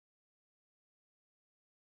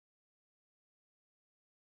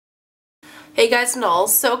Hey guys and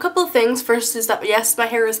dolls, so a couple of things. First is that yes, my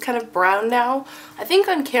hair is kind of brown now. I think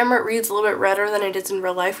on camera it reads a little bit redder than it is in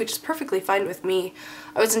real life, which is perfectly fine with me.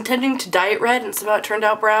 I was intending to dye it red and somehow it turned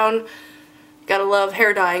out brown. Gotta love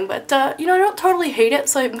hair dyeing, but you know, I don't totally hate it,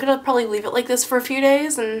 so I'm gonna probably leave it like this for a few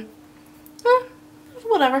days and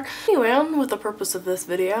whatever. Anyway, on with the purpose of this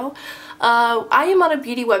video. I am on a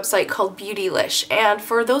beauty website called Beautylish, and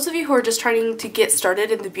for those of you who are just trying to get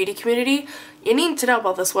started in the beauty community, you need to know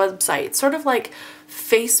about this website. It's sort of like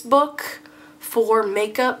Facebook for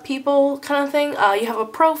makeup people kind of thing. You have a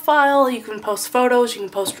profile, you can post photos, you can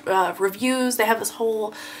post reviews. They have this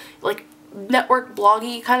whole like network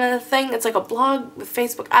bloggy kind of thing. It's like a blog with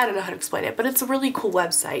Facebook. I don't know how to explain it, but it's a really cool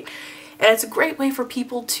website. And it's a great way for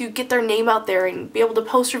people to get their name out there and be able to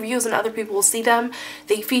post reviews and other people will see them.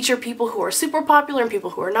 They feature people who are super popular and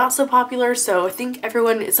people who are not so popular, so I think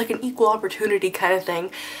everyone, it's like an equal opportunity kind of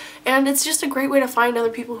thing. And it's just a great way to find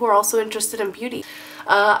other people who are also interested in beauty.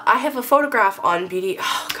 I have a photograph on beauty.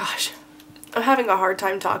 Oh gosh, I'm having a hard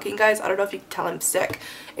time talking, guys. I don't know if you can tell I'm sick.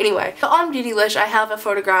 Anyway, so on Beautylish I have a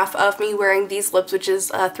photograph of me wearing these lips, which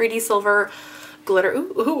is 3D silver glitter.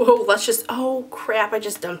 Ooh, let's just, oh crap, I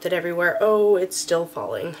just dumped it everywhere. Oh, it's still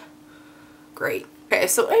falling. Great. Okay,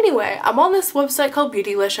 so anyway, I'm on this website called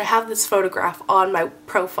Beautylish. I have this photograph on my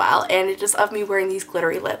profile, and it is of me wearing these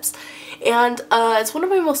glittery lips. And it's one of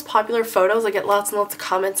my most popular photos. I get lots and lots of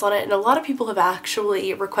comments on it, and a lot of people have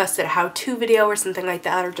actually requested a how-to video or something like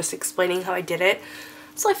that, or just explaining how I did it.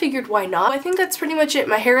 So I figured, why not? I think that's pretty much it.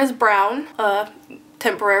 My hair is brown,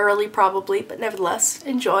 temporarily probably, but nevertheless,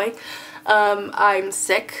 enjoy. I'm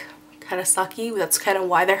sick, kind of sucky. That's kind of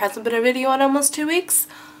why there hasn't been a video in almost 2 weeks.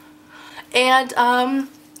 And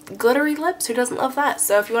glittery lips, who doesn't love that?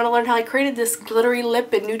 So if you want to learn how I created this glittery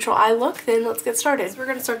lip and neutral eye look, then let's get started. So we're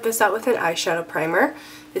going to start this out with an eyeshadow primer.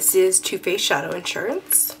 This is Too Faced Shadow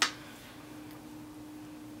Insurance.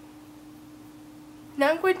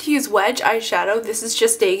 Now I'm going to use Wedge eyeshadow. This is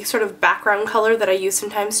just a sort of background color that I use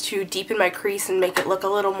sometimes to deepen my crease and make it look a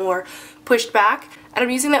little more pushed back. And I'm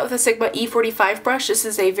using that with a Sigma E45 brush. This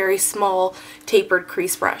is a very small tapered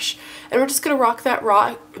crease brush. And we're just going to rock that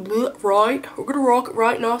we're going to rock it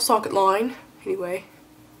right in our socket line. Anyway,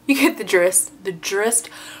 you get the gist. This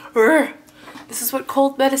is what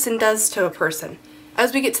cold medicine does to a person.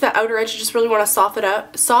 As we get to the outer edge, you just really want to soften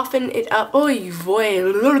it up. Oy vey.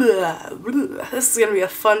 This is going to be a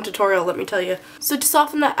fun tutorial, let me tell you. So to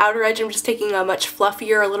soften that outer edge, I'm just taking a much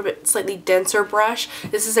fluffier, a little bit slightly denser brush.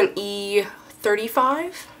 This is an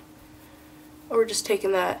E35. We're just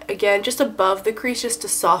taking that, again, just above the crease just to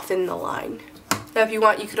soften the line. Now if you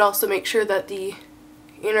want, you could also make sure that the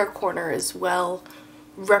inner corner is well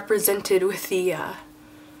represented with the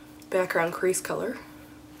background crease color.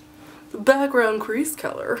 Background crease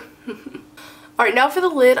color. Alright, now for the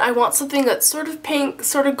lid, I want something that's sort of pink,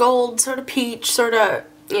 sort of gold, sort of peach, sort of,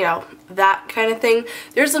 you know, that kind of thing.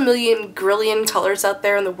 There's a million grillion colors out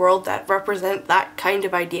there in the world that represent that kind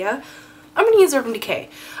of idea. I'm going to use Urban Decay.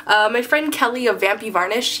 My friend Kelly of Vampy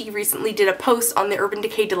Varnish, she recently did a post on the Urban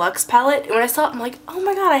Decay Deluxe palette, and when I saw it, I'm like, oh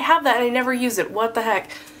my god, I have that and I never use it. What the heck?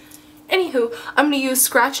 Anywho, I'm going to use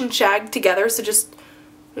Scratch and Shag together, so just,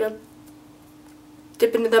 you know,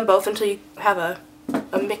 dip into them both until you have a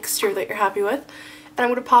mixture that you're happy with. And I'm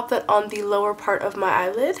going to pop that on the lower part of my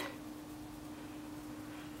eyelid.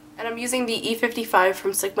 And I'm using the E55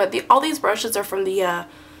 from Sigma. All these brushes are from the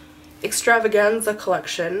Extravaganza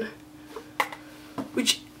collection,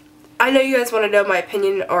 which I know you guys want to know my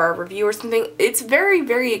opinion or a review or something. It's very,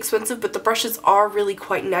 very expensive, but the brushes are really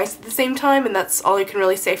quite nice at the same time, and that's all I can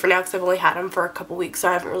really say for now because I've only had them for a couple weeks, so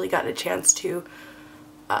I haven't really gotten a chance to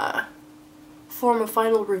form a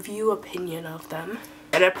final review opinion of them.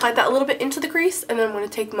 And I applied that a little bit into the crease, and then I'm going to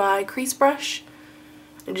take my crease brush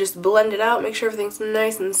and just blend it out, make sure everything's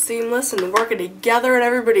nice and seamless and working together and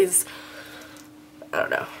everybody's, I don't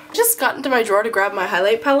know. I just got into my drawer to grab my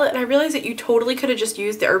highlight palette, and I realized that you totally could have just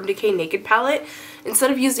used the Urban Decay Naked palette. Instead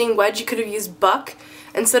of using Wedge, you could have used Buck.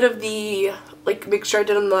 Instead of the like mixture I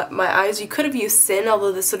did on my eyes, you could have used Sin,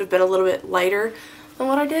 although this would have been a little bit lighter than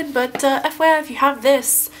what I did. But FYI, if you have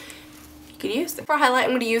this, could use it. For highlight, I'm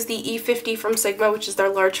going to use the E50 from Sigma, which is their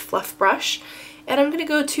large fluff brush. And I'm going to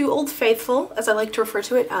go to Old Faithful, as I like to refer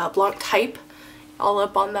to it, Blanc Type, all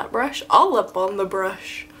up on that brush. All up on the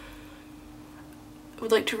brush. I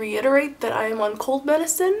would like to reiterate that I am on cold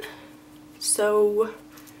medicine, so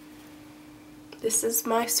this is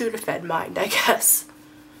my Sudafed mind, I guess.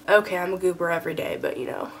 Okay, I'm a goober every day, but you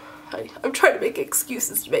know, I'm trying to make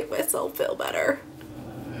excuses to make myself feel better.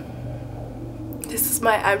 This is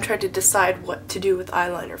I'm trying to decide what to do with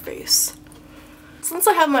eyeliner face. Since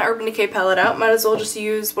I have my Urban Decay palette out, might as well just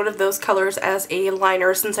use one of those colors as a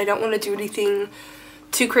liner since I don't want to do anything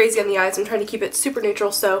too crazy on the eyes. I'm trying to keep it super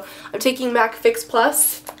neutral, so I'm taking MAC Fix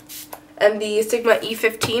Plus and the Sigma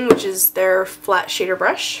E15, which is their flat shader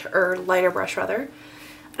brush, or liner brush rather.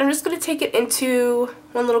 And I'm just going to take it into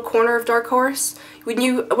one little corner of Dark Horse.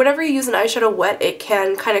 Whenever you use an eyeshadow wet, it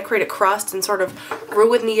can kind of create a crust and sort of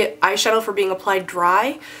ruin the eyeshadow for being applied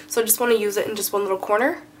dry. So I just want to use it in just one little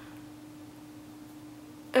corner.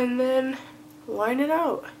 And then line it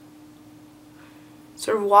out.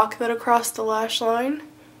 Sort of walk that across the lash line.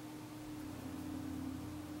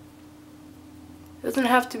 It doesn't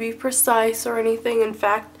have to be precise or anything. In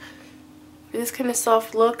fact, for this kind of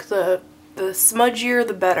soft look, the smudgier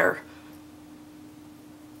the better.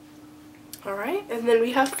 Alright, and then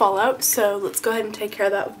we have fallout, so let's go ahead and take care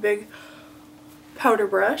of that with a big powder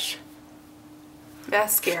brush.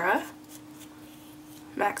 Mascara.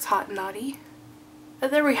 MAC's Hot and Naughty.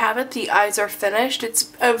 And there we have it. The eyes are finished.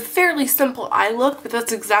 It's a fairly simple eye look, but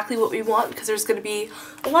that's exactly what we want because there's going to be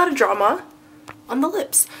a lot of drama on the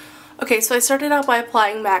lips. Okay, so I started out by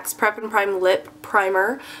applying MAC's Prep and Prime Lip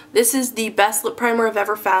Primer. This is the best lip primer I've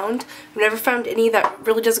ever found. I've never found any that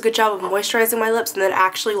really does a good job of moisturizing my lips and then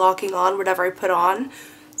actually locking on whatever I put on.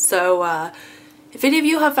 So, if any of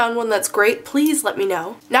you have found one that's great, please let me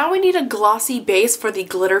know. Now we need a glossy base for the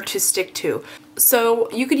glitter to stick to.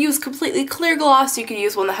 So you could use completely clear gloss, you could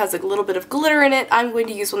use one that has a little bit of glitter in it. I'm going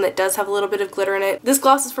to use one that does have a little bit of glitter in it. This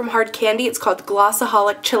gloss is from Hard Candy. It's called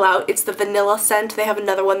Glossaholic Chill Out. It's the vanilla scent. They have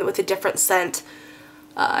another one with a different scent.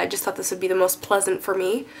 I just thought this would be the most pleasant for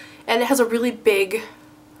me. And it has a really big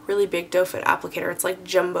doe foot applicator. It's like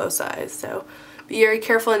jumbo size. So be very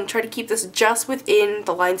careful and try to keep this just within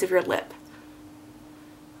the lines of your lip.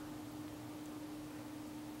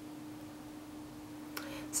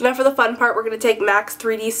 So now for the fun part, we're going to take MAC's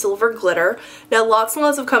 3D Silver Glitter. Now lots and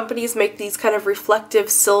lots of companies make these kind of reflective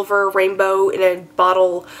silver, rainbow in a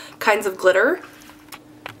bottle kinds of glitter.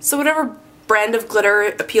 So whatever brand of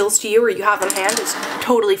glitter appeals to you or you have on hand is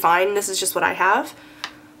totally fine. This is just what I have.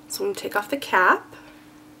 So I'm going to take off the cap.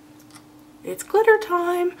 It's glitter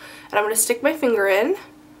time. And I'm going to stick my finger in,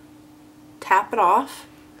 tap it off,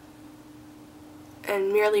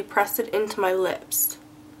 and merely press it into my lips.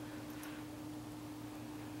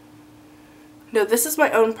 No, this is my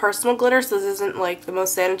own personal glitter, so this isn't like the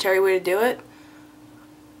most sanitary way to do it.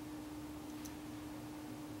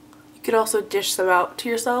 You could also dish some out to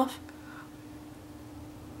yourself.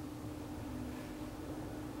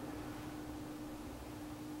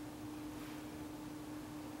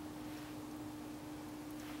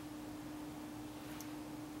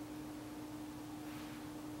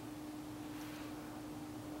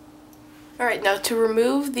 Alright, now to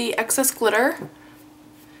remove the excess glitter,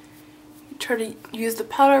 try to use the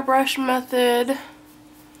powder brush method.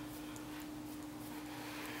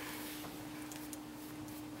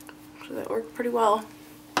 So that worked pretty well.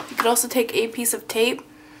 You could also take a piece of tape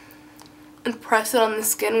and press it on the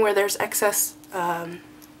skin where there's excess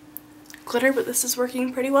glitter, but this is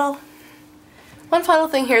working pretty well. One final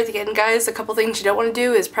thing here at the end, guys, a couple things you don't want to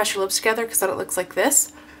do is press your lips together because then it looks like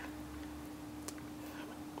this.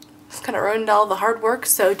 Kind of ruined all the hard work,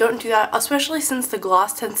 so don't do that, especially since the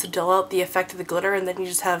gloss tends to dull out the effect of the glitter and then you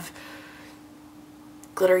just have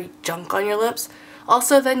glittery junk on your lips.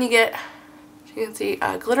 Also then you get, as you can see,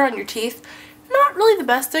 glitter on your teeth. Not really the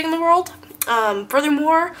best thing in the world.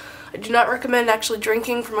 Furthermore, I do not recommend actually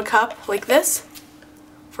drinking from a cup like this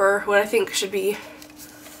for what I think should be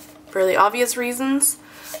fairly obvious reasons.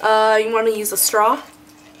 You want to use a straw.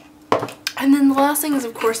 And then the last thing is,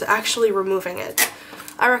 of course, actually removing it.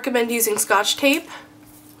 I recommend using Scotch tape.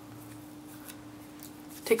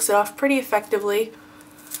 Takes it off pretty effectively.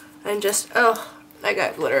 And just, oh, I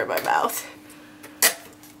got glitter in my mouth.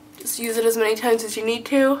 Just use it as many times as you need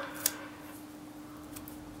to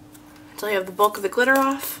until you have the bulk of the glitter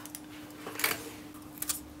off.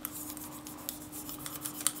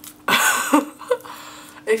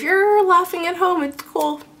 If you're laughing at home, it's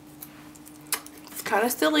cool. It's kind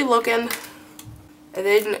of silly looking. And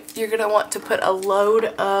then you're going to want to put a load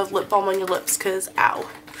of lip balm on your lips because, ow,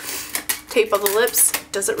 tape on the lips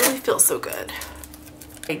doesn't really feel so good.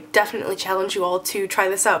 I definitely challenge you all to try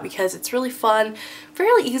this out because it's really fun,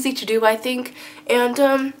 fairly easy to do, I think, and,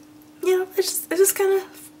 you know, it's just kind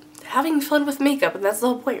of having fun with makeup, and that's the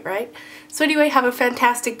whole point, right? So anyway, have a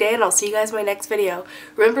fantastic day, and I'll see you guys in my next video.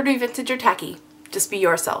 Remember to be vintage or tacky. Just be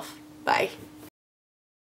yourself. Bye.